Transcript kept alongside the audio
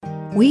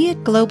We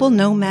at Global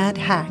Nomad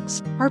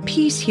Hacks are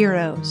peace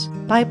heroes.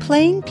 By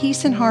playing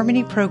Peace and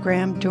Harmony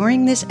program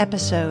during this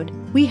episode,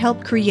 we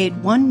help create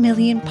 1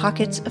 million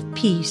pockets of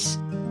peace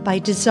by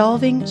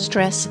dissolving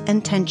stress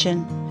and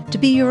tension. To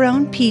be your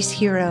own peace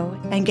hero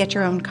and get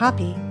your own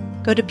copy,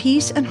 go to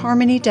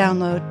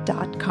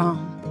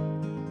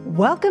peaceandharmonydownload.com.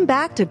 Welcome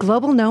back to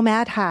Global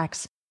Nomad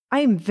Hacks.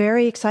 I am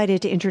very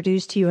excited to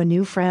introduce to you a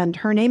new friend.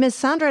 Her name is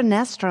Sandra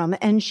Nestrom,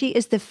 and she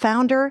is the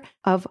founder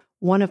of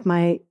one of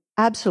my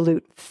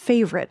absolute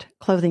favorite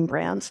clothing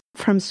brands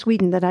from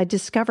Sweden that I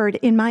discovered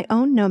in my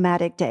own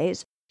nomadic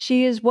days.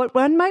 She is what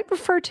one might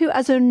refer to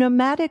as a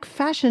nomadic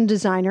fashion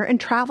designer and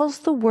travels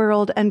the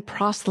world and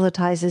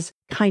proselytizes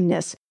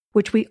kindness,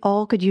 which we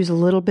all could use a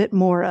little bit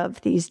more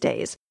of these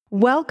days.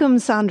 Welcome,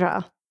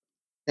 Sandra.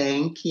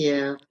 Thank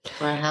you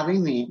for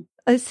having me.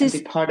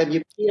 Be part of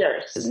your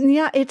peers.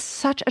 Yeah, it's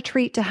such a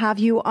treat to have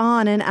you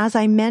on. And as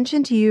I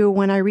mentioned to you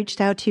when I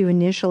reached out to you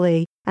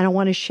initially, and I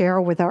want to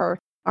share with our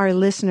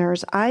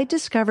listeners, I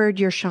discovered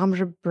your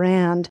Chambre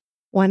brand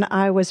when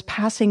I was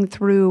passing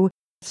through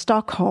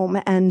Stockholm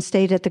and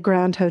stayed at the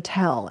Grand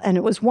Hotel. And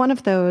it was one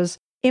of those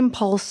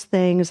impulse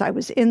things. I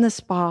was in the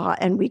spa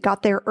and we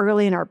got there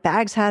early and our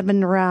bags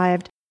hadn't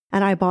arrived.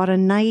 And I bought a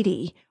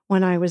nightie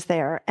when I was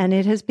there. And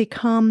it has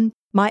become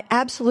my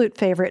absolute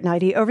favorite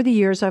nightie. Over the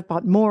years, I've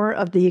bought more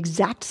of the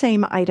exact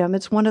same item.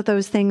 It's one of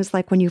those things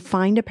like when you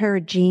find a pair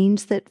of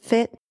jeans that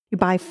fit, you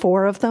buy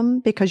 4 of them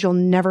because you'll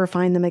never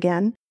find them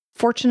again.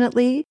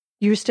 Fortunately,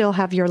 you still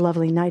have your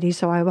lovely nightie,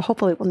 so I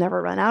hopefully will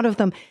never run out of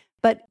them.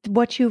 But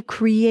what you've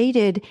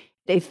created,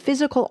 a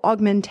physical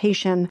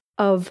augmentation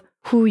of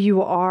who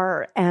you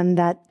are and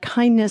that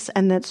kindness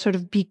and that sort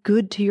of be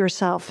good to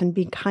yourself and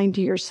be kind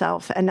to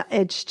yourself. And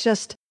it's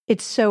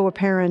so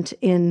apparent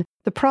in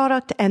the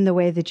product and the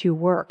way that you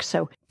work.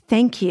 So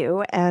thank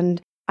you.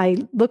 And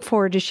I look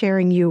forward to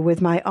sharing you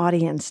with my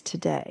audience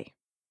today.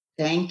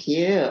 Thank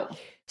you.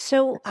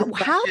 So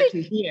how did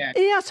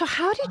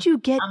you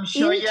get I'm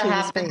sure into you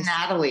have this space?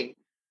 Natalie.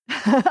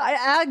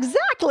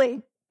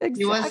 Exactly.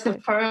 She was the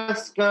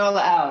first girl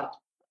out.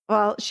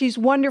 Well, she's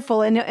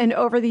wonderful. And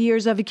over the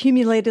years, I've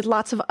accumulated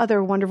lots of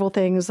other wonderful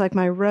things like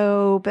my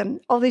robe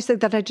and all these things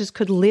that I just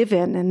could live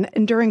in.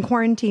 And during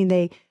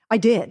quarantine, I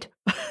did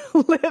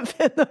live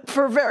in them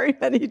for very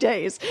many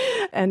days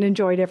and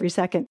enjoyed every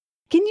second.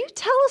 Can you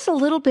tell us a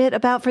little bit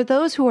about, for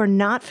those who are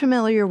not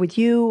familiar with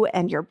you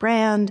and your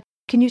brand,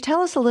 can you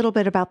tell us a little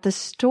bit about the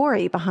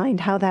story behind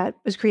how that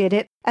was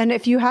created? And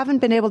if you haven't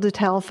been able to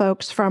tell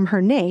folks from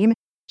her name,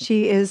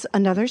 she is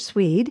another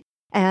Swede.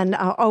 And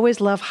I always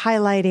love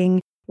highlighting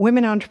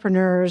women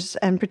entrepreneurs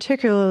and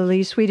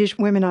particularly Swedish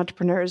women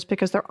entrepreneurs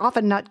because they're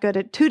often not good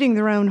at tooting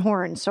their own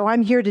horn. So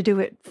I'm here to do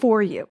it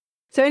for you.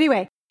 So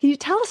anyway, can you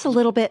tell us a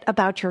little bit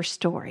about your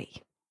story?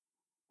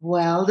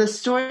 Well, the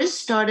story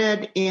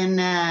started in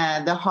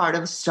the heart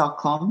of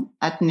Stockholm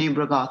at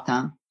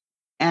Nybrogatan.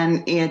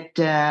 And it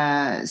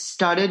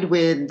started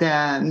with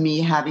me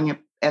having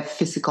a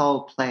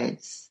physical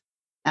place.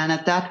 And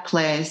at that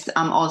place,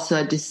 I'm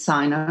also a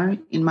designer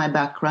in my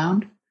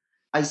background.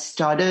 I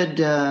started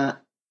to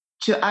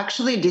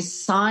actually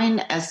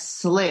design a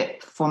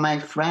slip for my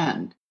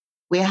friend.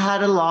 We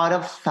had a lot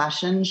of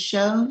fashion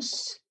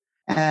shows,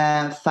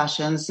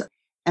 fashions,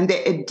 and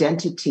the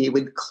identity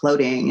with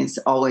clothing is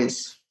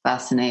always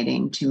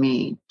fascinating to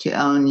me, to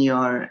own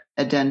your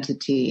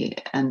identity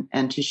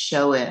and to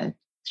show it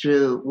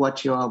through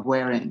what you are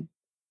wearing.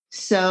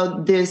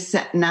 So this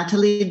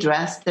Natalie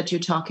dress that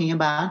you're talking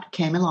about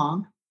came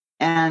along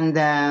and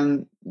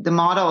the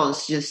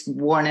models just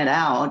worn it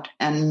out.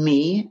 And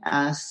me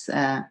as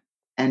a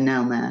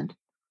nomad,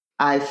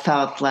 I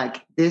felt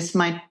like this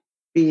might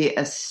be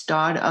a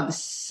start of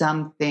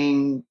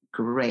something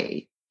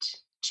great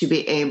to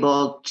be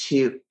able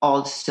to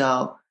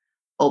also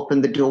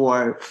open the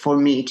door for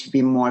me to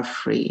be more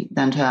free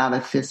than to have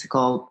a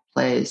physical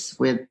place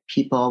with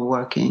people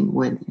working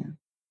with you.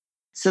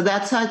 So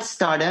that's how it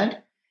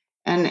started.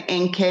 And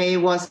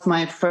NK was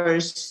my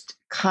first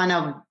kind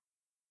of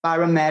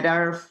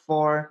barometer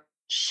for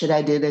should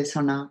I do this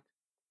or not?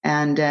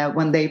 And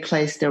when they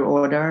placed their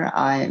order,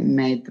 I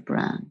made the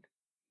brand.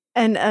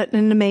 And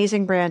an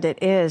amazing brand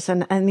it is.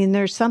 And I mean,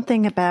 there's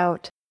something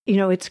about,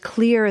 it's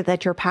clear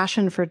that your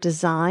passion for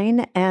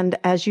design, and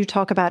as you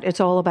talk about, it's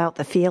all about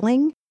the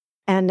feeling.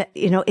 And,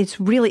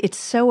 it's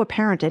so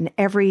apparent in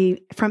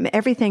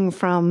everything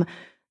from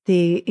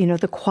the,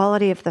 the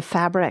quality of the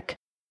fabric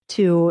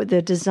to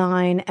the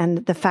design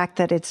and the fact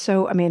that it's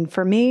so,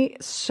 for me,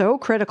 so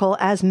critical,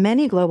 as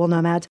many global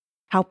nomads,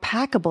 how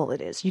packable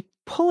it is. You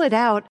pull it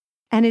out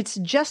and it's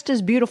just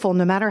as beautiful,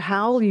 no matter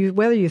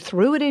whether you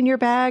threw it in your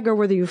bag or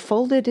whether you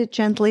folded it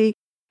gently.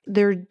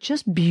 They're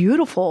just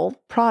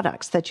beautiful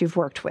products that you've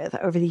worked with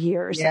over the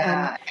years.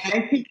 Yeah,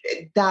 and I think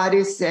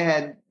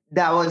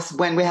that was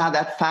when we had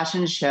that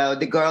fashion show.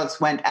 The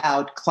girls went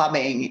out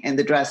clubbing in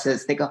the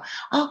dresses. They go,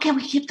 "Oh, can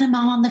we keep them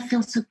on? They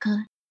feel so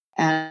good."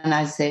 And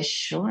I say,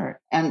 "Sure."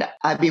 And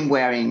I've been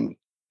wearing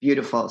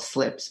beautiful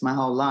slips my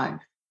whole life.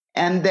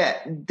 And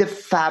the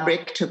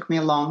fabric took me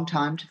a long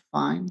time to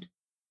find.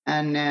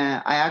 And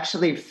I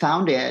actually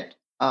found it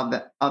of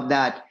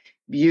that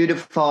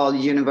beautiful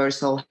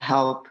universal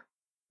help.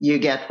 You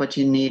get what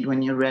you need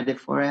when you're ready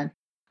for it.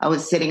 I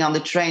was sitting on the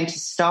train to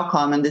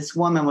Stockholm, and this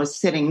woman was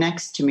sitting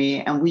next to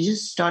me, and we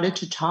just started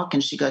to talk.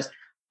 And she goes,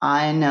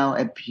 I know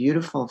a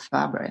beautiful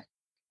fabric.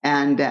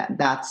 And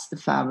that's the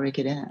fabric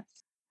it is.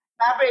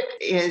 Fabric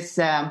is,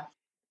 I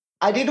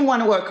didn't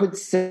want to work with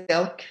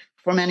silk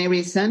for many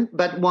reasons,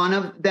 but one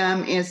of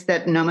them is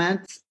that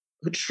nomads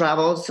who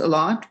travels a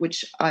lot,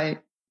 which I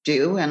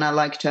do, and I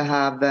like to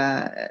have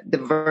the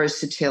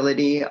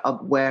versatility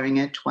of wearing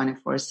it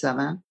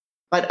 24/7,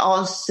 but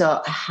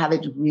also have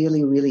it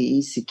really, really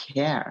easy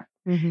care.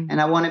 Mm-hmm.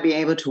 And I want to be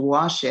able to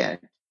wash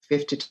it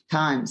 50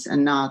 times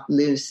and not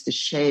lose the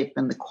shape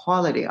and the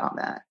quality of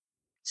it.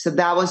 So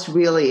that was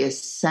really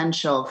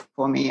essential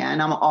for me.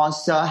 And I'm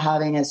also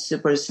having a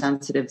super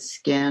sensitive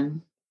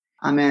skin.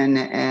 I'm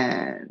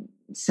a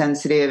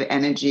sensitive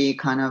energy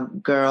kind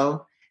of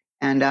girl.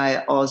 And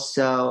I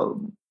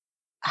also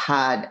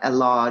had a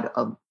lot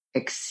of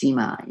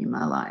eczema in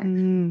my life.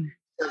 Mm.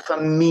 So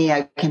for me,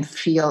 I can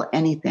feel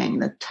anything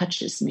that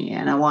touches me,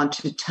 and I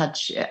wanted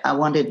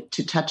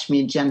to touch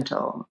me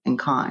gentle and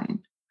kind.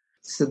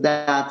 So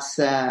that's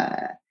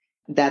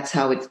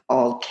how it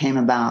all came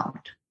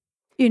about.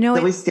 You know,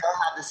 so we still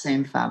have the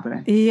same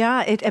fabric.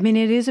 Yeah, it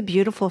is a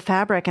beautiful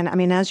fabric, and I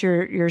mean, as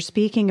you're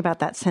speaking about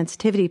that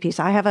sensitivity piece,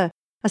 I have a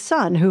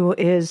son who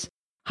is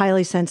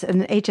highly sensitive,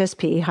 an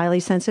HSP, highly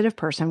sensitive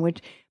person,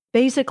 which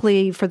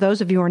basically, for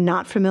those of you who are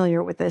not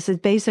familiar with this, is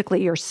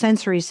basically your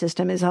sensory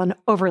system is on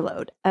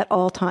overload at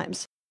all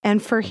times. And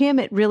for him,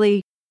 it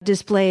really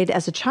displayed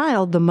as a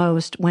child the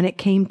most when it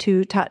came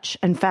to touch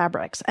and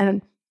fabrics.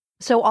 And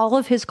so all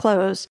of his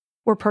clothes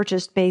were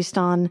purchased based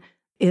on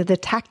the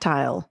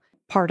tactile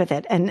part of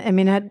it. And I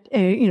mean,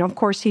 of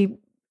course,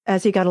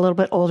 as he got a little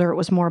bit older, it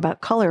was more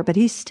about color, but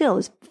he still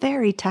is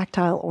very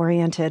tactile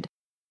oriented.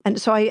 And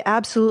so I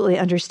absolutely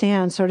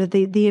understand sort of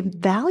the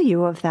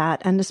value of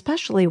that. And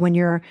especially when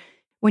you're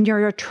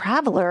a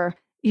traveler,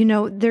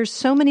 there's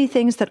so many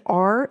things that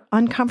are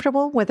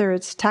uncomfortable, whether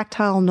it's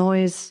tactile,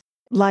 noise,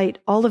 light,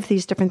 all of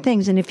these different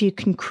things. And if you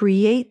can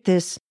create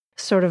this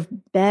sort of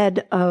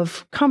bed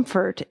of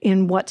comfort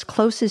in what's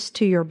closest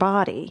to your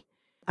body,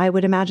 I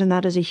would imagine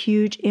that is a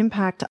huge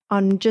impact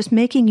on just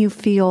making you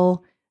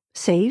feel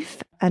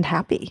safe and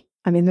happy.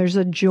 I mean, there's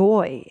a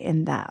joy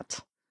in that.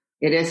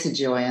 It is a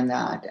joy in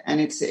that.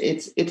 And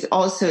it's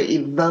also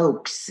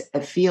evokes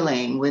a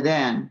feeling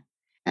within,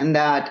 and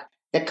that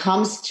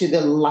comes to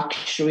the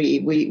luxury.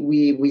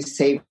 We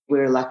say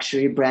we're a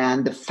luxury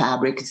brand. The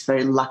fabric is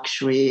very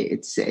luxury.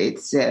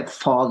 It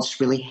falls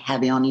really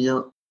heavy on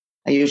you.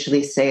 I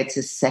usually say it's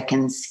a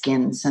second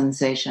skin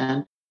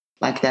sensation,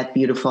 like that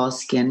beautiful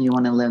skin you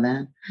want to live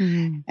in.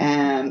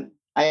 Mm-hmm.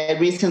 I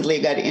recently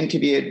got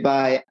interviewed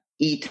by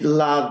Eat,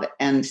 Love,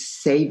 and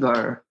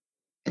Savor.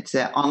 It's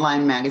an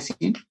online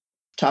magazine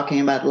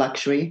talking about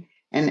luxury.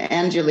 And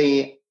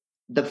Angeli,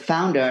 the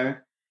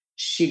founder,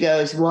 she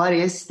goes, what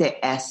is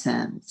the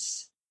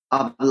essence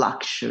of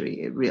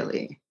luxury,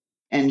 really?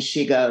 And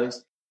she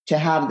goes, to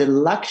have the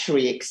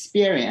luxury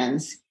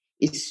experience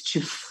is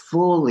to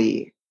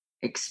fully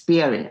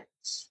experience.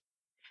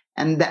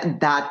 And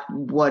that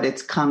what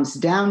it comes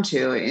down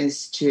to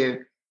is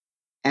to,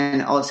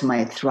 and also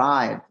my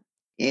Thrive,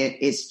 it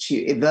is to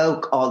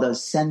evoke all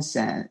those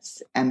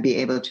senses and be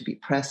able to be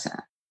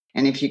present.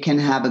 And if you can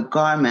have a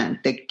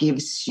garment that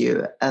gives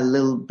you a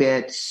little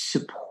bit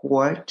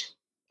support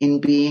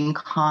in being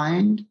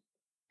kind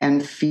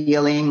and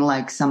feeling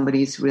like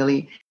somebody's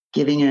really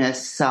giving you a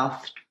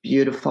soft,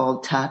 beautiful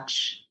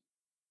touch,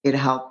 it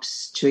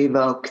helps to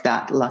evoke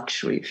that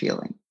luxury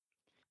feeling.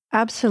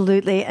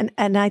 Absolutely.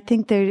 And I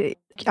think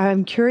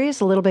I'm curious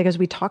a little bit, because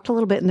we talked a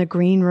little bit in the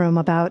green room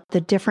about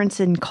the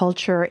difference in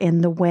culture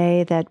in the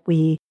way that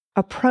we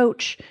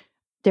approach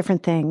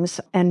different things.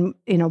 And,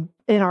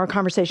 in our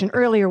conversation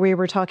earlier, we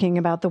were talking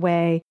about the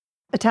way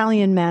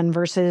Italian men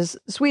versus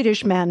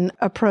Swedish men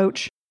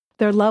approach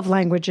their love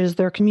languages,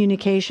 their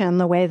communication,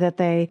 the way that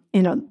they,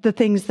 the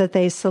things that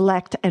they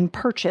select and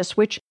purchase,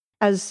 which,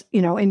 as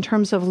in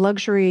terms of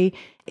luxury,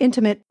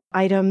 intimate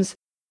items,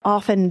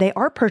 often they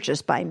are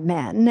purchased by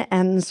men.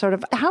 And sort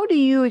of, how do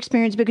you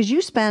experience, because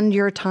you spend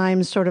your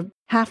time sort of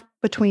half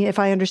between, if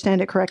I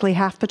understand it correctly,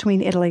 half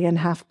between Italy and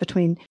half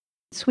between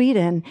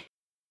Sweden.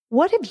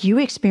 What have you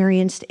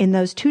experienced in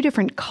those two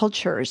different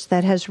cultures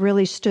that has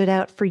really stood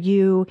out for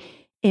you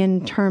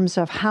in terms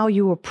of how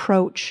you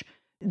approach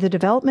the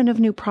development of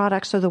new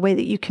products or the way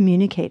that you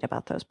communicate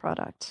about those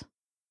products?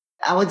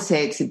 I would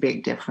say it's a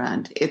big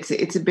difference.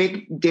 It's a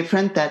big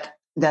difference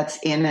that's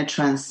in a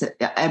trans.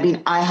 I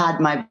mean, I had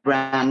my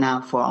brand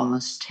now for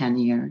almost 10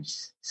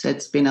 years. So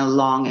it's been a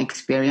long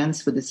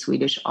experience with the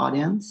Swedish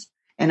audience.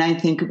 And I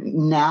think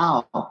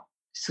now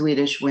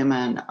Swedish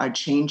women are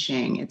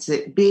changing. It's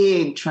a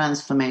big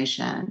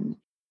transformation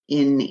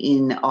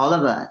in all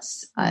of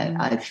us,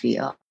 I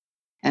feel.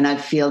 And I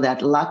feel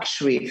that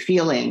luxury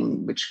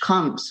feeling, which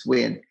comes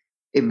with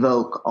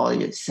evoke all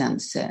your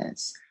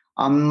senses,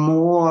 are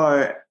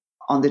more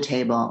on the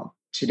table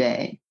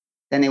today.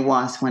 than it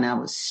was when I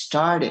was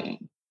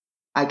starting.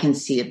 I can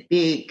see a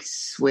big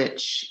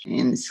switch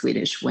in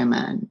Swedish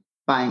women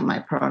buying my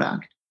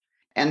product.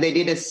 And they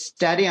did a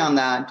study on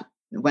that.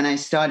 When I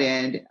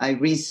started, I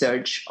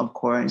researched, of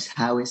course,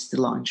 how is the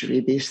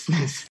lingerie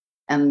business?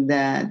 And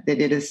they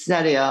did a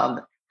study of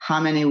how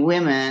many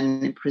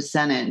women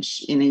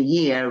percentage in a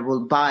year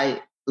will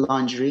buy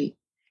lingerie.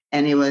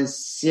 And it was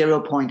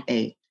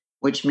 0.8,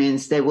 which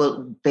means they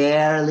will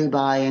barely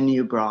buy a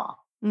new bra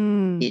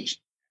each.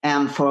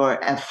 And for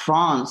a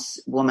France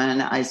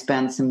woman, I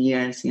spent some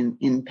years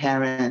in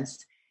Paris,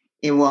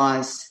 it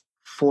was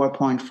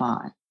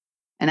 4.5.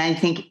 And I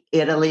think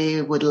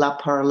Italy with La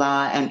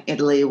Perla and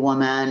Italy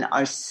women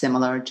are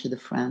similar to the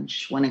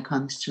French when it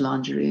comes to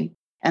lingerie.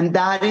 And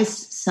that is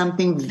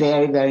something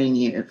very, very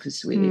new for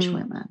Swedish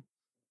women.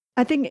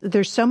 I think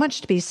there's so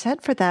much to be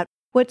said for that.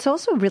 What's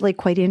also really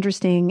quite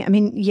interesting, I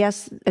mean,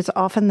 yes, it's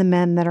often the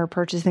men that are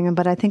purchasing them,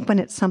 but I think when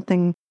it's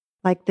something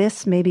like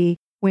this, maybe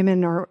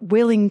women are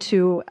willing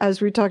to, as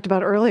we talked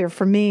about earlier,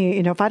 for me,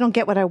 if I don't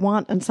get what I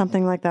want and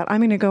something like that, I'm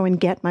going to go and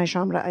get my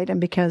Chambre item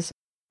because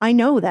I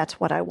know that's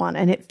what I want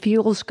and it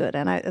feels good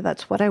and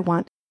that's what I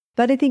want.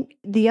 But I think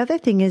the other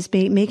thing is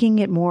making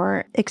it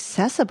more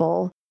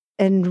accessible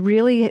and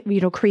really,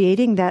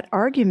 creating that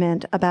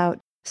argument about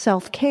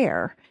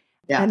self-care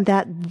and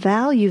that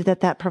value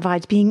that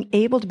provides, being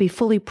able to be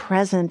fully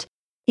present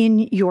in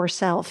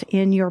yourself,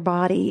 in your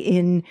body,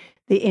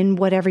 in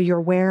whatever you're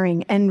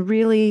wearing, and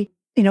really,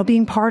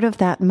 being part of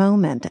that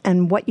moment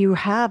and what you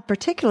have,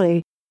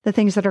 particularly the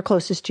things that are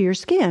closest to your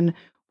skin,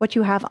 what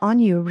you have on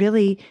you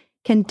really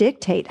can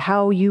dictate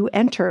how you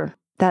enter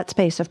that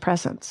space of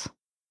presence.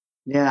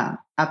 Yeah,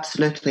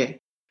 absolutely.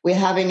 We're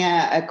having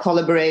a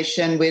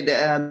collaboration with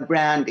a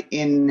brand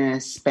in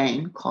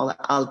Spain called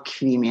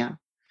Alquimia,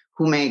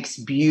 who makes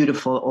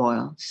beautiful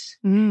oils.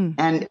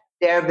 And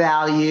their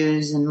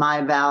values and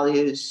my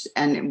values,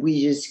 and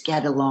we just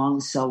get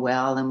along so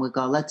well. And we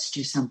go, let's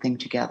do something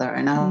together.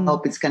 And I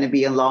hope it's going to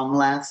be a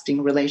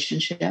long-lasting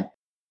relationship.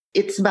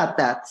 It's about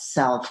that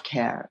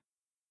self-care.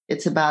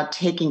 It's about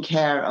taking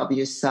care of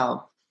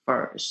yourself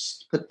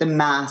first. Put the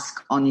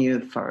mask on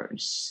you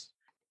first.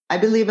 I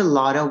believe a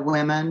lot of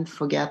women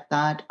forget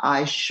that.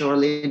 I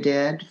surely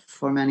did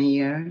for many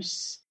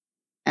years.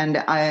 And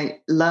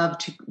I love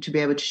to be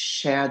able to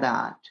share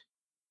that.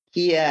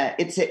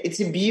 It's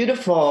a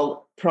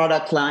beautiful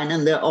product line,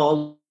 and they're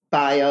all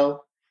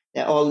bio.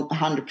 They're all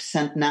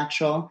 100%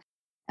 natural.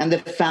 And the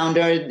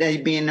founder,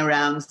 they've been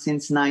around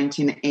since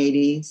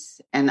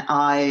 1980s. And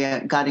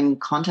I got in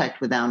contact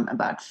with them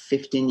about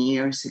 15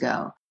 years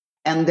ago.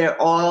 And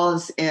their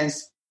oils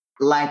is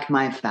like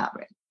my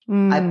fabric.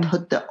 I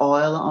put the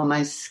oil on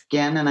my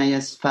skin and I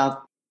just felt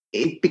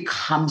it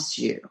becomes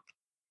you.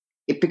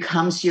 It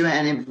becomes you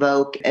and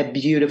evoke a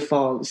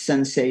beautiful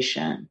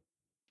sensation.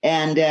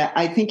 And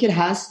I think it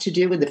has to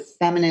do with the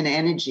feminine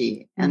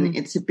energy. And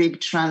it's a big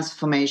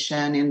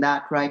transformation in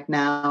that right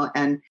now.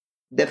 And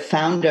the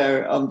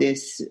founder of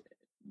this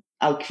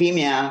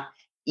Alquimia,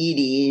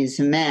 Edie, is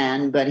a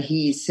man, but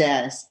he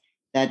says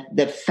that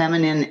the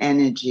feminine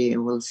energy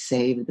will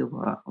save the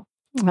world.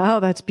 Oh,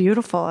 that's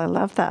beautiful. I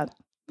love that.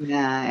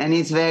 Yeah, and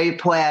he's very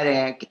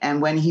poetic.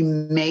 And when he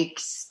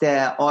makes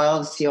the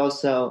oils, he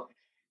also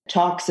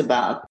talks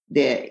about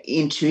the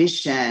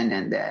intuition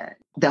and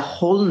the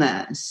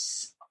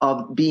wholeness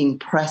of being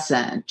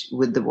present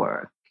with the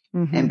work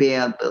and be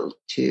able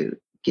to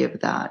give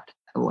that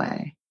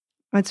away.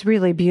 It's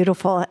really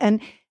beautiful.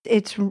 And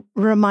it's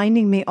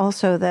reminding me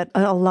also that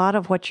a lot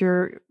of what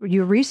you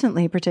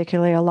recently,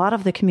 particularly, a lot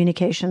of the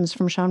communications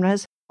from Chambre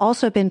has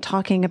also been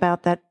talking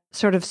about that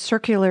sort of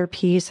circular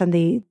piece and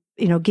the,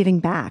 giving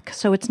back.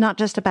 So it's not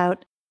just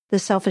about the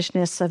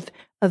selfishness of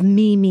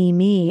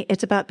me.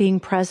 It's about being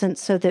present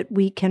so that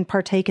we can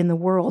partake in the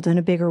world in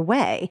a bigger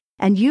way.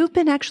 And you've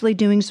been actually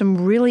doing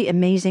some really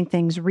amazing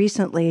things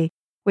recently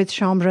with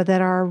Chambre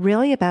that are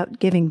really about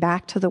giving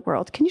back to the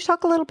world. Can you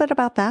talk a little bit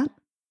about that?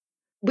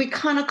 We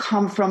kind of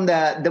come from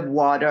the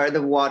water.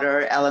 The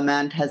water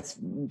element has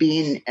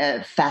been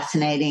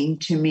fascinating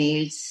to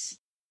me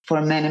for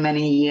many,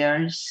 many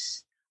years.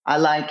 I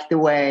like the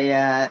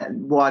way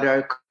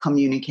water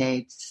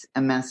communicates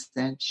a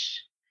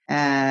message.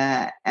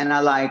 And I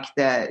like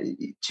that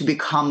to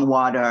become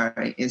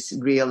water is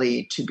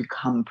really to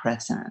become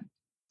present.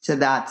 So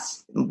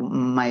that's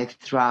my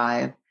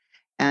thrive.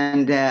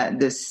 And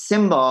the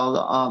symbol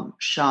of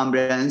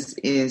Chambres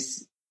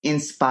is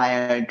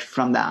inspired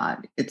from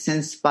that. It's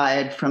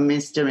inspired from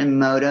Mr.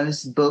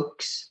 Emoto's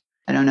books.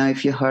 I don't know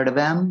if you heard of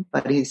him,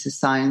 but he's a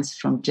science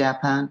from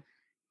Japan.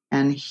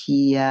 And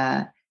he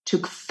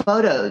took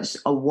photos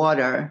of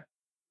water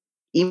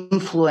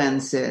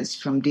influences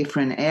from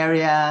different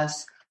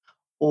areas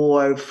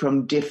or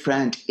from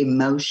different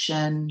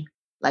emotion.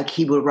 Like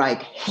he would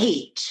write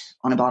hate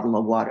on a bottle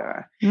of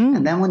water.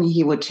 And then when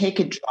he would take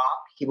a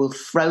drop, he would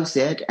froze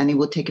it and he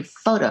would take a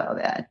photo of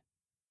it.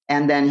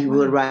 And then he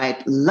would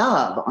write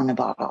love on a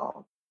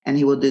bottle and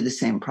he would do the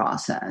same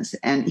process.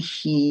 And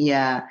he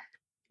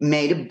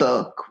made a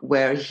book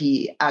where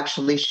he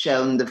actually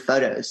shown the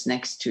photos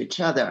next to each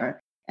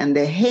other. And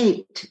the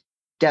hate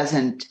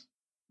doesn't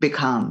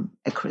become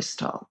a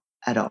crystal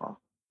at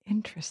all.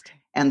 Interesting.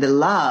 And the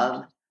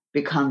love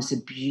becomes a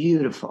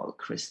beautiful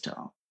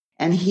crystal.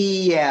 And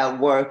he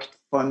worked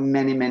for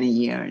many, many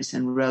years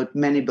and wrote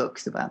many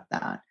books about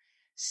that.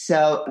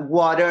 So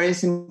water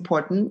is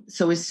important.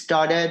 So we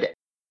started,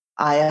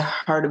 I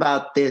heard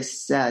about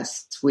this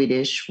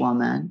Swedish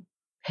woman,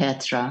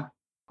 Petra,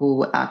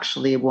 who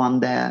actually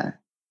won the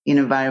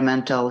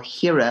Environmental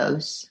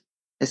Heroes,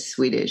 a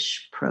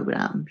Swedish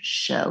program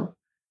show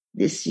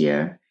this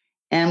year.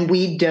 And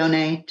we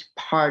donate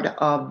part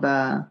of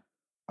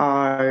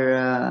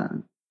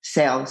our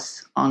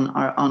sales on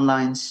our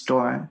online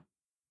store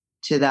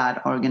to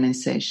that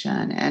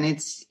organization. And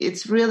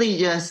it's really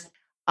just,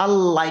 I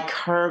like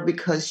her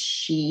because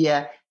she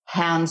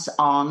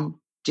hands-on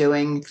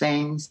doing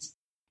things.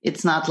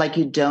 It's not like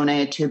you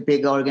donate to a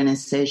big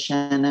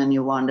organization and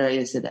you wonder,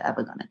 is it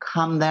ever going to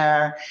come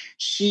there?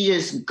 She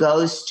just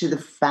goes to the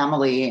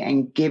family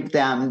and give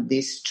them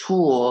this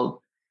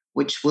tool,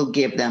 which will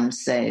give them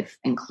safe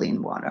and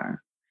clean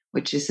water,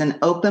 which is an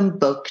open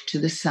book to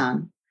the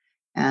sun.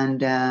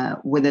 And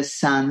with the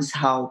sun's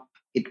help,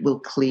 it will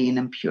clean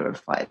and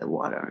purify the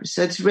water.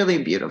 So it's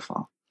really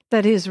beautiful.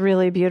 That is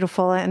really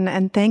beautiful.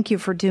 And thank you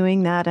for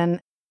doing that. And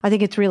I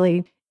think it's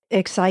really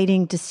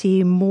exciting to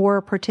see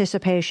more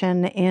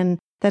participation in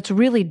that's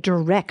really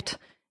direct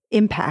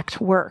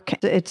impact work.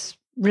 It's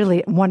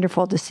really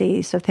wonderful to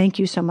see. So thank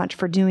you so much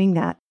for doing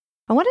that.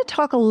 I want to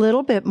talk a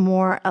little bit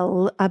more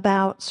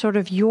about sort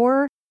of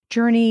your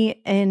journey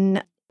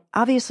in,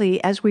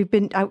 obviously, as we've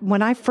been,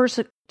 when I first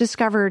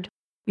discovered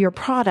your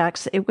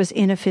products, it was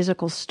in a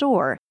physical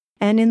store.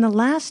 And in the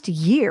last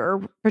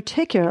year,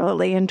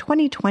 particularly in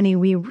 2020,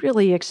 we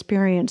really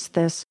experienced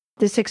this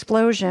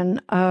explosion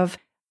of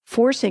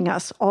forcing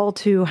us all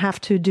to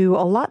have to do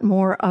a lot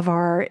more of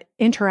our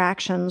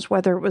interactions,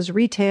 whether it was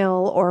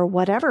retail or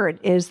whatever it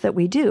is that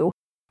we do,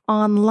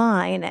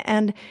 online.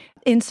 And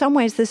in some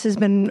ways, this has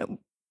been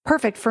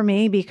perfect for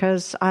me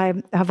because I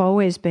have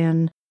always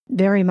been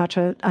very much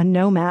a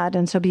nomad.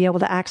 And so be able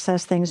to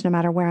access things no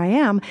matter where I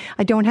am.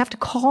 I don't have to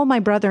call my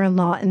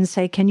brother-in-law and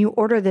say, can you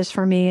order this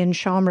for me in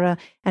Shamra?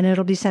 And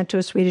it'll be sent to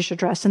a Swedish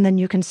address and then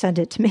you can send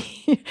it to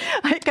me.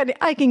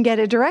 I can get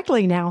it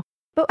directly now.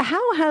 But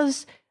how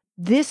has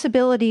this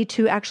ability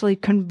to actually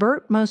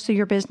convert most of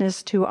your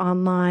business to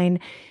online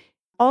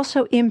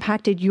also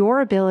impacted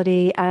your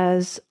ability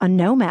as a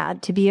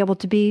nomad to be able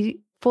to be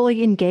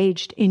fully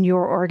engaged in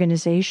your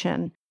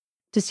organization,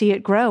 to see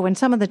it grow, and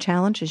some of the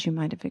challenges you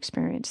might have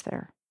experienced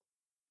there?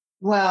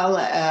 Well,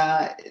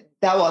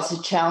 that was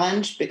a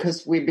challenge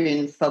because we've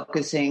been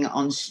focusing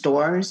on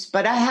stores.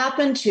 But I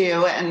happen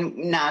to, and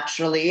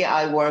naturally,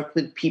 I work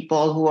with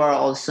people who are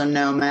also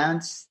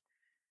nomads.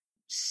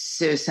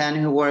 Susan,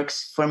 who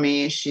works for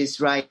me,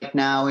 she's right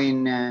now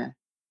in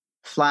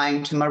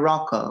flying to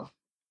Morocco.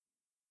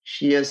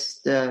 She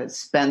just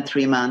spent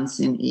 3 months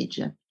in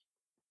Egypt,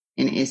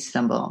 in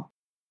Istanbul.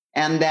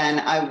 And then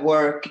I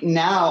work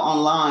now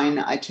online.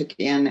 I took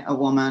in a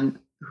woman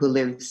who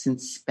lives in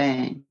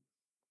Spain.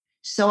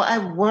 So I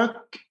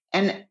work,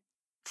 and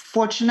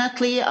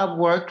fortunately, I've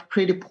worked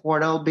pretty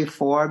portal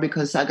before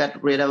because I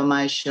got rid of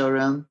my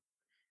showroom.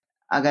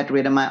 I got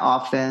rid of my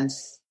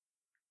office.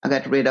 I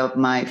got rid of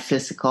my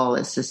physical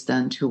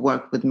assistant who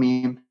worked with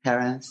me in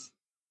Paris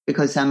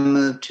because I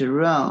moved to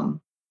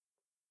Rome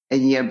a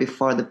year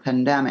before the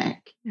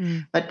pandemic.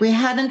 But we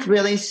hadn't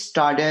really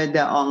started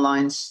the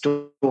online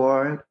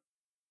store,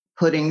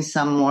 putting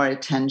some more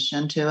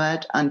attention to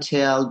it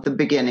until the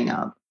beginning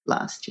of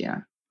last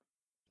year,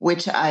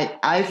 which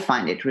I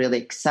find it really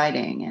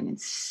exciting. And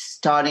it's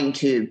starting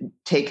to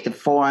take the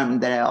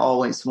form that I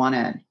always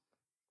wanted.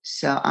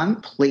 So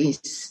I'm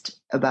pleased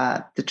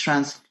about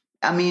the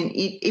I mean,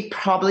 it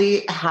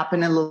probably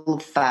happened a little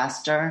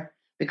faster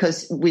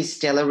because we're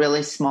still a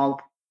really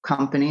small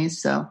company.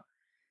 So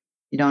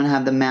you don't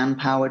have the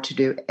manpower to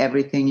do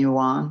everything you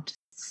want.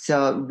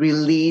 So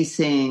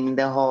releasing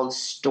the whole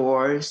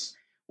stores,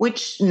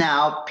 which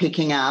now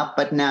picking up,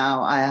 but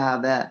now I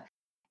have a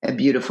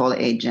beautiful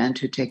agent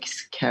who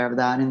takes care of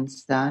that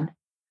instead.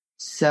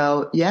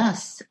 So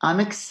yes, I'm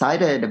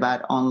excited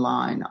about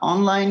online.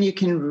 Online you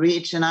can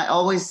reach, and I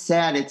always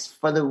said it's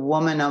for the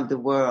woman of the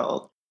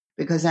world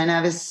because I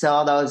never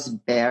saw those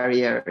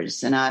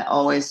barriers and I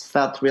always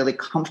felt really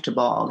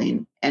comfortable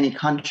in any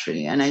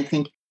country. And I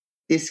think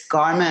this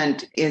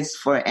garment is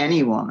for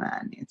any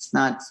woman. It's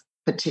not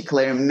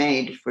particularly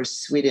made for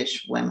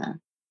Swedish women.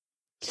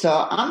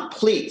 So I'm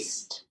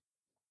pleased.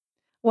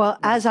 Well,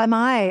 as am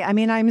I. I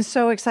mean, I'm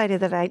so excited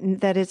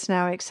that it's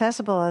now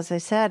accessible, as I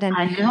said. And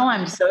I know,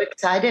 I'm so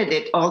excited.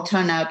 It all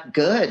turned out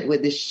good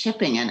with the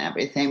shipping and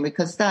everything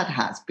because that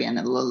has been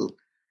a little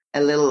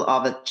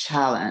of a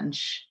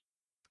challenge.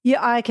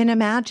 Yeah, I can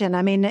imagine.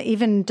 I mean,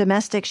 even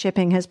domestic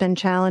shipping has been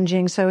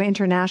challenging. So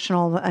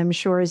international, I'm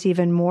sure, is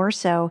even more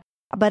so.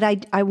 But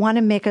I want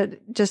to make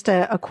just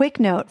a quick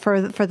note for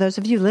those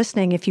of you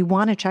listening. If you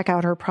want to check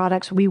out her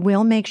products, we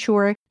will make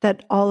sure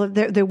that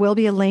there will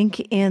be a link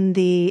in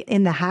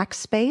the hack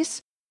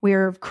space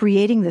we're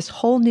creating this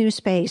whole new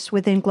space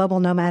within Global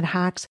Nomad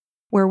Hacks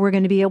where we're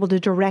going to be able to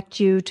direct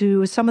you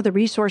to some of the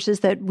resources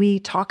that we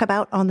talk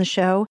about on the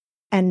show.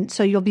 And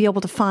so you'll be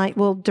able to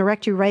we'll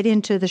direct you right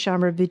into the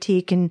Chambre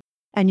Boutique and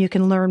you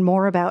can learn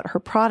more about her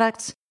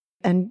products.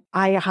 And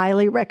I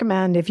highly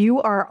recommend if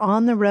you are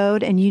on the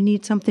road and you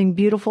need something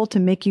beautiful to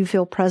make you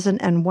feel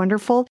present and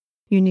wonderful,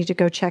 you need to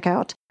go check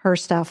out her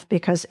stuff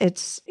because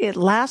it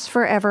lasts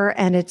forever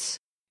and it's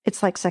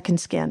like second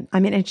skin. I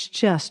mean, it's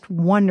just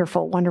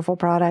wonderful, wonderful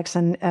products.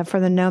 And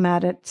for the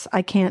Nomad,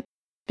 I can't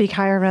speak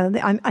higher.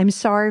 I'm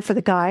sorry for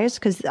the guys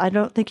because I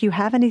don't think you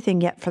have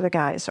anything yet for the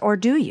guys, or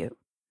do you?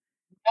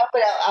 No,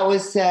 but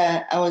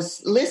I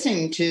was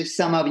listening to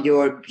some of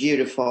your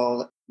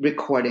beautiful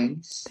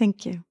recordings.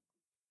 Thank you.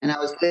 And I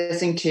was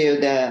listening to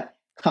the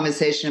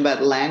conversation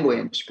about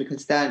language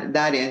because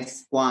that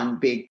is one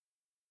big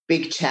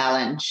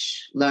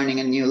challenge, learning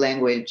a new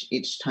language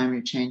each time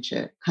you change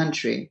a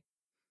country.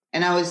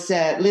 And I was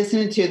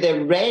listening to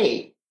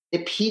the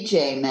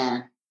PJ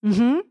man,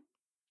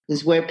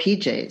 who's wear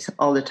PJs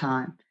all the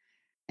time.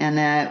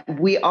 And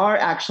we are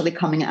actually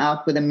coming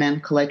out with a men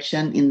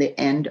collection in the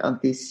end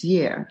of this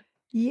year.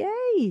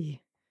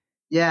 Yay.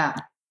 Yeah.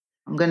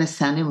 I'm going to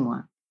send him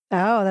one.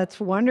 Oh, that's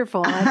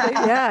wonderful.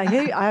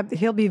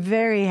 He'll be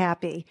very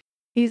happy.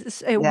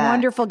 He's a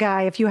wonderful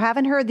guy. If you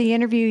haven't heard the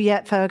interview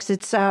yet, folks,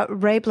 it's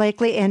Ray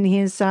Blakely and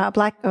he's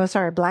Black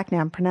now,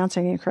 I'm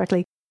pronouncing it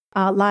correctly.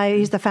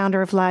 He's the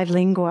founder of Live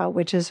Lingua,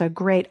 which is a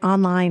great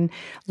online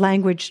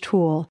language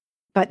tool.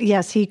 But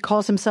yes, he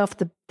calls himself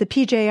the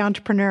PJ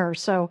entrepreneur.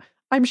 So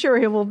I'm sure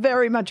he will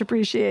very much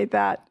appreciate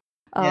that.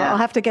 I'll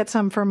have to get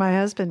some for my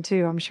husband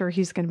too. I'm sure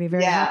he's going to be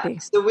very happy.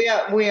 So we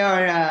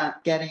are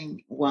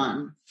getting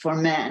one for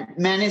men.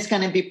 Men is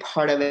going to be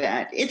part of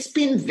it. It's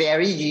been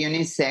very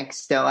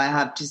unisex, though. I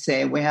have to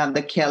say, we have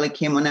the Kelly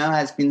kimono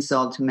has been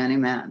sold to many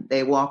men.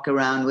 They walk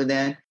around with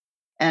it,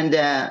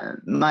 and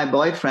my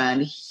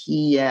boyfriend,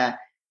 he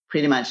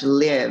pretty much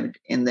lived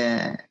in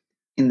the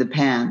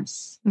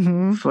pants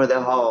for the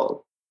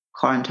whole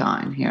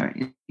quarantine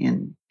here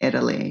in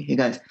Italy. He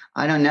goes,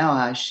 I don't know how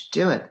I should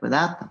do it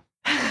without them.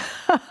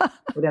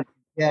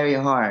 Very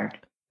hard.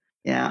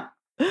 Yeah.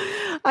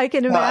 I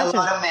can imagine. A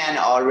lot of men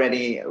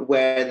already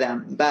wear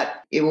them,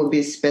 but it will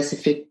be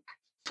specific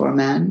for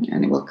men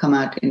and it will come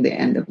out in the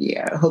end of the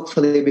year,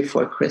 hopefully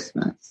before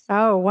Christmas.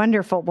 Oh,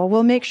 wonderful. Well,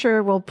 we'll make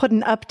sure we'll put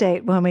an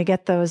update when we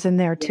get those in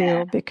there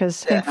too,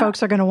 because I think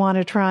folks are going to want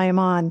to try them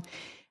on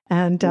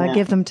and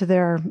give them to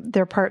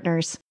their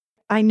partners.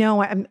 I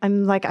know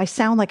I'm like, I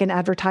sound like an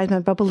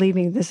advertisement, but believe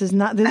me, this is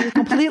a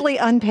completely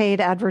unpaid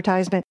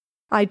advertisement.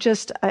 I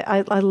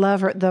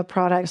love the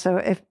product. So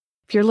if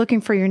you're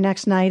looking for your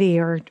next nightie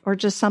or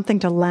just something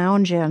to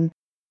lounge in,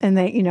 and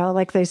they,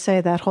 like they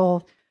say, that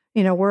whole,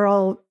 we're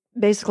all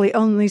basically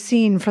only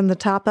seen from the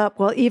top up.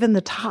 Well, even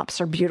the tops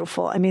are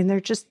beautiful. I mean,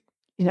 they're just,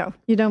 you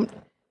don't.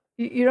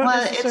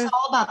 Well, it's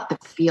all about the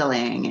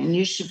feeling, and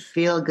you should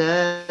feel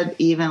good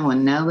even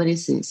when nobody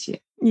sees you.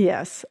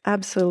 Yes,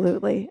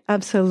 absolutely,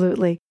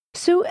 absolutely.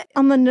 So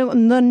on the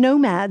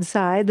nomad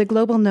side, the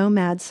global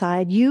nomad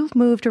side, you've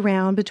moved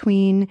around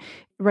between,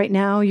 right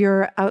now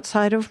you're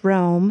outside of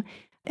Rome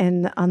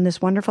and on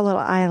this wonderful little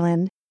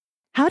island.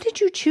 How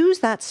did you choose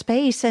that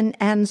space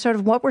and sort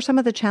of what were some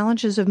of the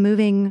challenges of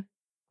moving,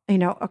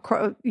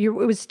 across, it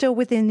was still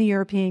within the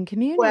European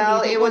community?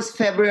 Well, it was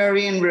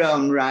February in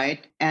Rome,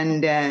 right?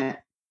 And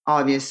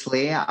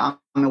obviously I'm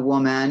a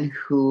woman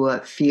who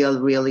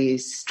feel really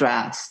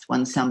stressed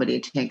when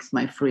somebody takes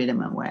my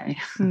freedom away.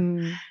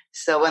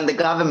 So when the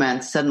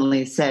government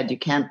suddenly said you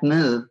can't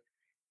move,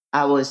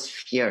 I was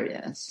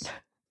furious.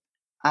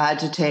 I had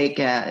to take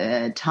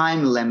a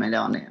time limit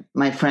on it.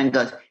 My friend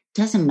goes,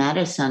 doesn't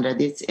matter, Sandra.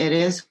 It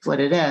is what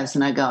it is.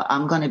 And I go,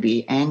 I'm going to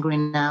be angry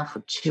now for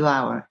 2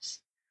 hours.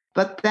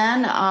 But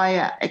then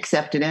I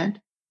accepted it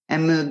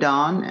and moved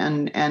on.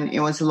 And it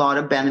was a lot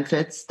of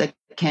benefits that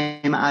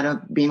came out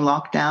of being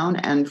locked down.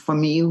 And for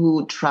me,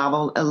 who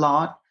traveled a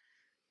lot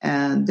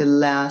the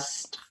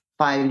last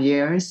 5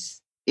 years,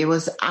 it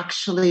was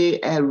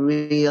actually a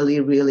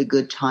really, really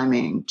good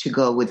timing to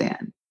go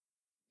within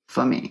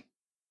for me.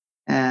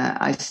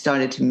 I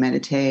started to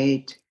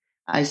meditate.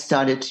 I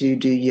started to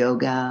do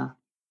yoga.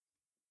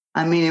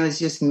 I mean, it was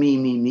just me,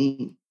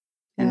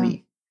 and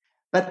me.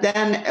 But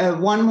then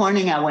one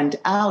morning I went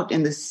out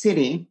in the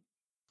city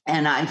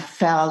and I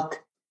felt,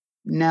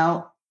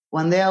 no,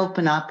 when they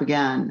open up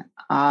again,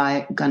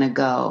 I'm going to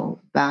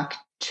go back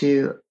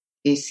to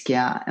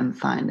Ischia and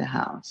find a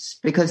house,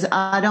 because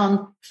I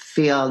don't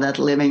feel that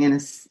living in a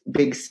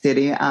big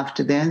city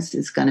after this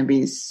is going to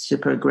be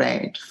super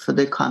great for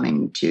the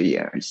coming 2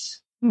 years.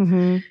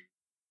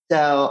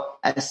 So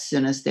as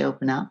soon as they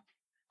open up,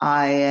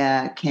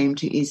 I came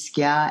to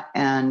Ischia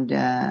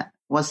and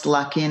was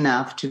lucky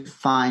enough to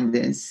find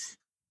this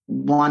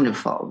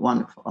wonderful,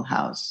 wonderful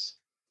house.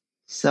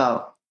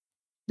 So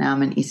now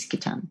I'm in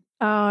Ischia.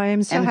 Oh, I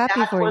am so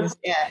happy for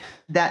you.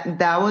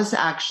 That was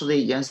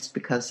actually just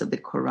because of the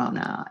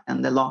corona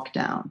and the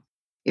lockdown.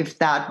 If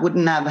that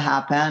wouldn't have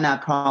happened,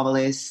 I'd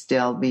probably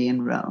still be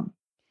in Rome.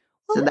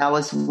 So that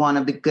was one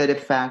of the good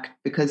effects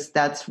because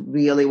that's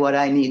really what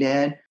I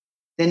needed.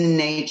 The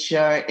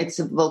nature, it's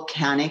a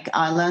volcanic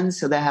island,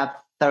 so they have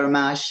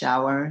thermal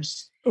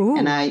showers. Ooh.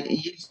 And I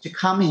used to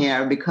come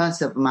here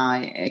because of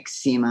my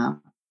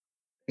eczema,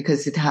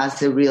 because it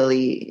has a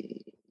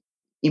really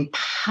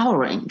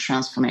empowering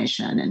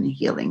transformation and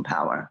healing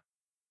power.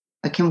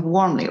 I can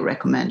warmly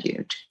recommend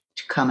you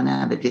to come and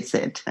have a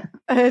visit.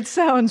 It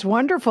sounds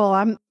wonderful.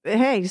 Soon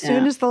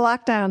as the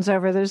lockdown's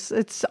over,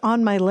 it's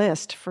on my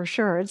list for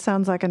sure. It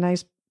sounds like a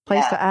nice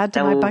place to add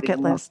to my bucket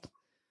list.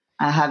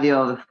 I'll have you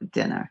over for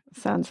dinner.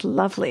 Sounds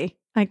lovely.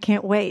 I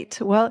can't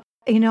wait. Well,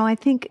 I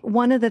think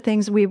one of the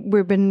things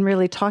we've been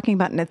really talking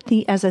about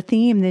as a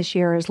theme this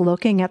year is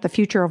looking at the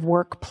future of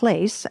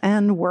workplace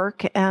and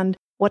work and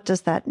what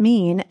does that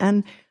mean?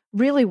 And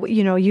really,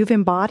 you've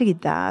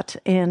embodied that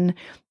in,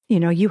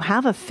 you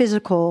have a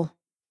physical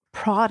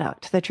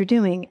product that you're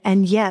doing,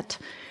 and yet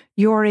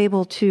you're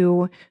able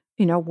to,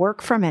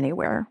 work from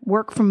anywhere,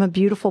 work from a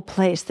beautiful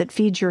place that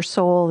feeds your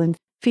soul and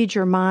feeds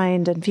your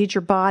mind and feeds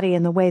your body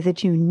in the way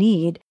that you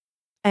need.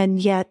 And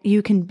yet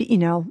you can be,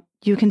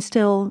 you can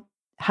still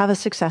have a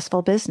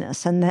successful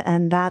business.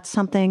 And that's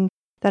something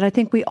that I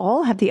think we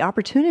all have the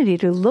opportunity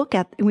to look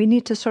at. We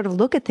need to sort of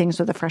look at things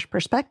with a fresh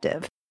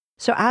perspective.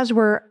 So as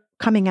we're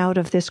coming out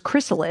of this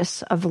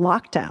chrysalis of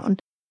lockdown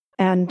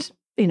and,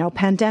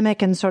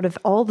 pandemic and sort of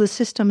all the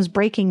systems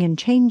breaking and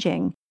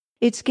changing,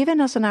 it's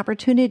given us an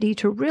opportunity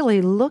to really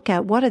look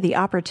at what are the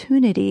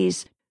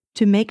opportunities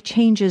to make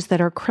changes that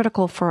are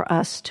critical for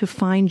us to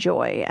find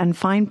joy and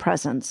find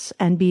presence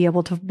and be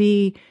able to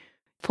be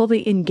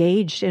fully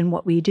engaged in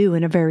what we do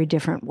in a very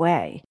different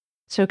way.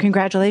 So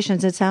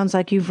congratulations. It sounds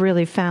like you've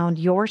really found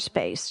your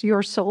space,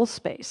 your soul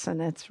space,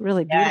 and it's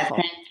really beautiful.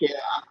 Yeah, thank you.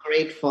 I'm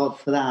grateful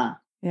for that.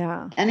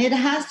 Yeah. And it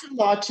has a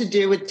lot to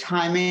do with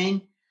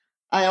timing.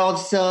 I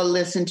also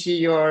listened to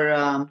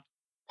your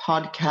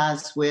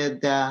podcast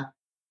with,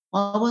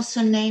 what was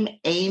her name?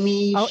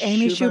 Amy Schuber.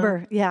 Amy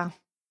Schuber. Yeah.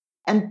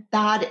 And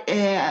that,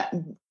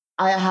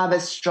 I have a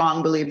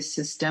strong belief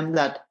system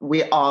that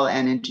we all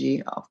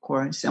energy, of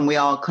course, and we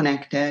all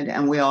connected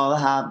and we all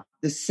have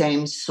the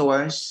same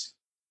source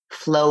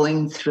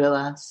flowing through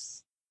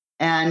us.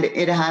 And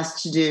it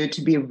has to do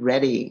to be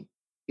ready.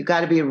 You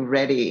got to be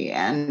ready.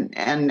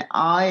 And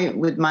I,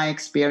 with my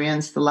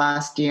experience the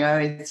last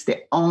year, it's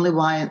the only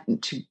way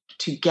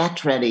to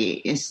get ready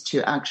is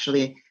to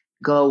actually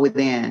go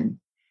within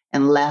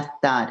and let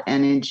that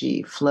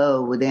energy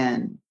flow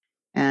within.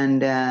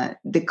 And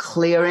the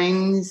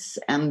clearings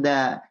and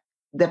the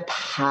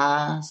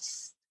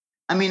past.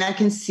 I mean, I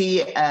can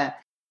see a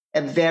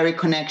very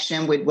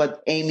connection with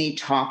what Amy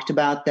talked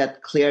about,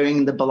 that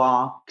clearing the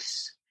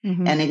blocks,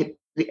 and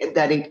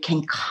that it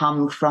can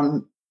come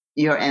from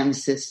your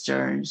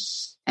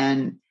ancestors.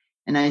 And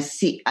I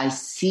see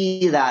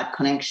that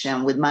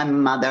connection with my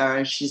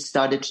mother. She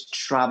started to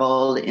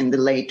travel in the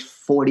late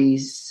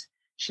 40s.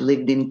 She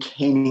lived in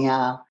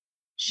Kenya.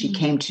 She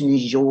came to New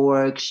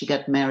York. She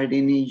got married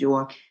in New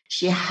York.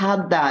 She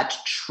had that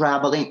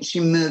traveling. She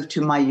moved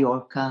to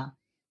Mallorca,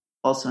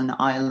 also an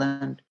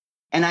island.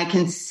 And I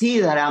can see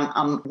that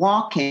I'm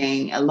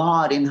walking a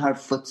lot in her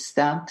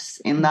footsteps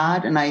in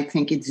that. And I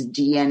think it's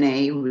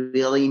DNA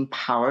really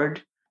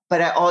empowered. But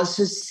I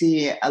also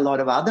see a lot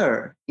of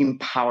other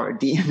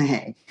empowered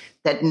DNA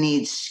that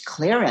needs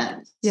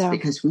clearance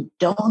because we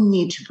don't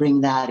need to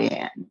bring that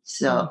in.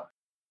 So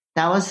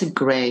that was a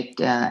great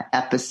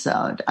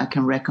episode. I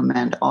can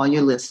recommend all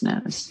your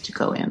listeners to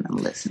go in and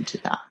listen to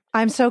that.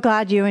 I'm so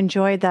glad you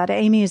enjoyed that.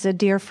 Amy is a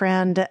dear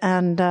friend,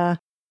 and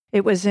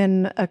it was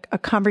in a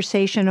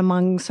conversation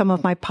among some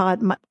of my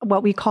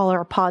what we call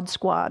our pod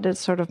squad. It's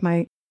sort of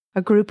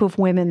a group of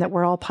women that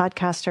were all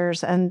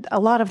podcasters, and a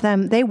lot of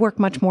them, they work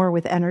much more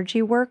with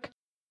energy work.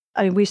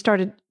 We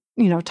started,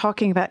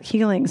 talking about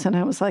healings, and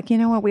I was like, you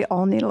know what? We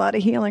all need a lot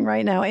of healing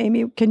right now.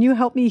 Amy, can you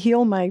help me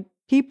heal my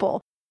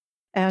people?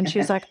 And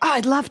she's like, oh,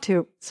 I'd love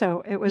to.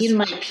 So it was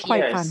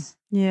quite fun.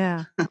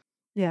 Yeah.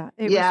 Yeah.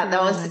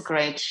 That was a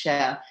great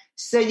show.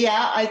 So,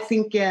 I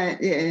think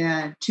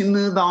to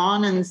move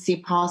on and see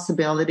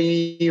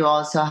possibility, you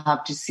also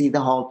have to see the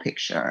whole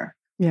picture.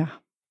 Yeah.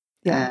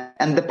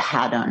 And the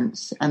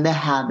patterns and the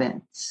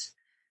habits,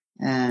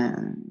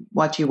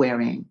 what you're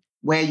wearing,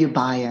 where you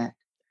buy it.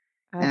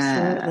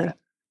 Absolutely.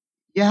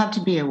 You have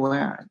to be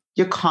aware.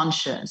 You're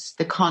conscious.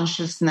 The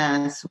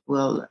consciousness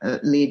will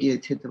lead you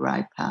to the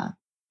right path.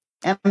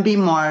 And be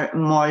more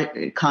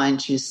kind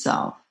to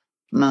yourself,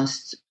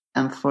 most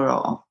and for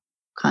all,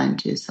 kind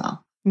to yourself.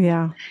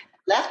 Yeah.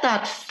 Let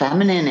that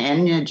feminine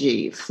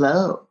energy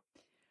flow.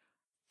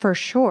 For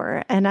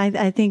sure. And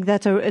I think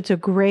it's a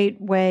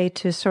great way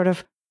to sort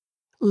of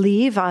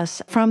leave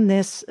us from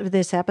this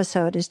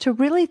episode, is to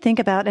really think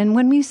about, and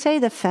when we say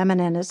the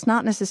feminine, it's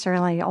not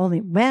necessarily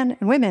only men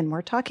and women.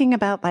 We're talking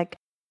about like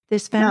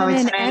this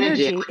feminine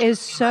energy is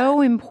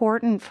so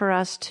important for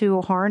us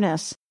to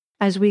harness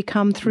as we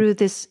come through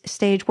this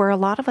stage where a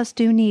lot of us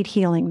do need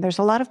healing. There's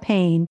a lot of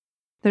pain,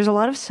 there's a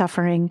lot of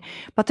suffering,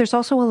 but there's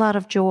also a lot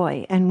of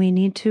joy, and we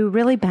need to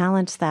really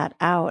balance that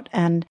out.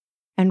 And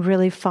and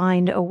really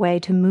find a way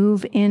to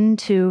move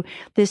into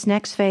this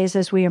next phase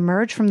as we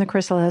emerge from the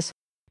chrysalis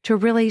to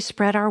really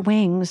spread our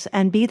wings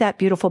and be that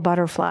beautiful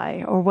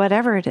butterfly or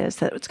whatever it is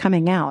that's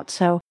coming out.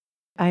 So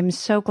I'm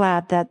so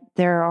glad that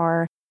there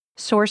are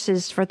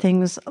sources for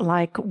things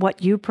like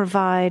what you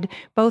provide,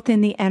 both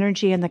in the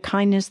energy and the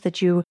kindness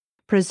that you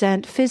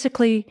present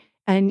physically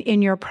and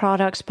in your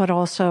products, but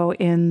also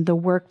in the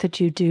work that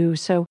you do.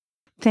 So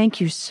thank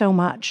you so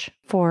much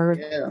for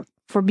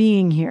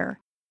being here.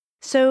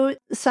 So,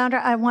 Sandra,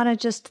 I want to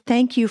just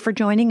thank you for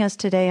joining us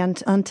today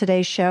on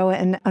today's show.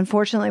 And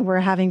unfortunately,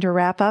 we're having to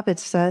wrap up.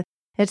 It's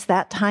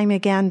that time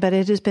again, but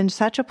it has been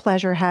such a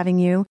pleasure having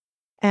you.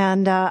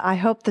 And I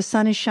hope the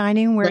sun is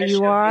shining where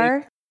you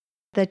are,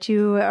 that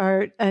you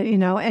are,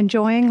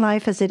 enjoying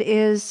life as it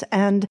is.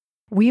 And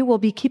we will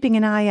be keeping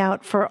an eye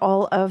out for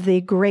all of the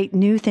great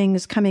new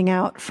things coming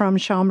out from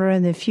Shaumbra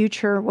in the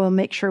future. We'll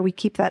make sure we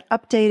keep that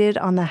updated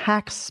on the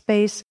Hacks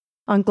space,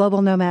 on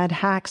Global Nomad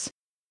Hacks,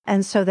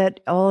 and so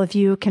that all of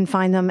you can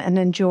find them and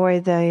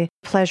enjoy the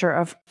pleasure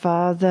of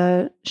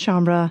the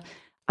Shaumbra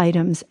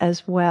items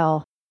as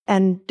well.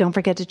 And don't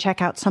forget to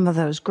check out some of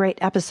those great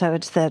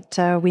episodes that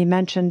we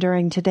mentioned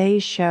during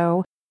today's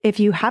show. If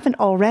you haven't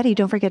already,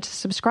 don't forget to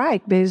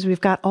subscribe, because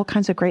we've got all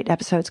kinds of great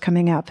episodes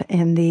coming up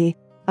in the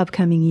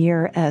upcoming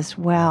year as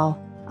well.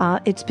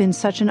 It's been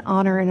such an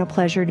honor and a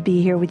pleasure to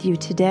be here with you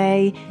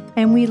today,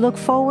 and we look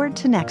forward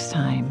to next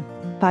time.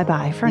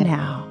 Bye-bye for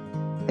now.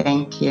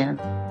 Thank you.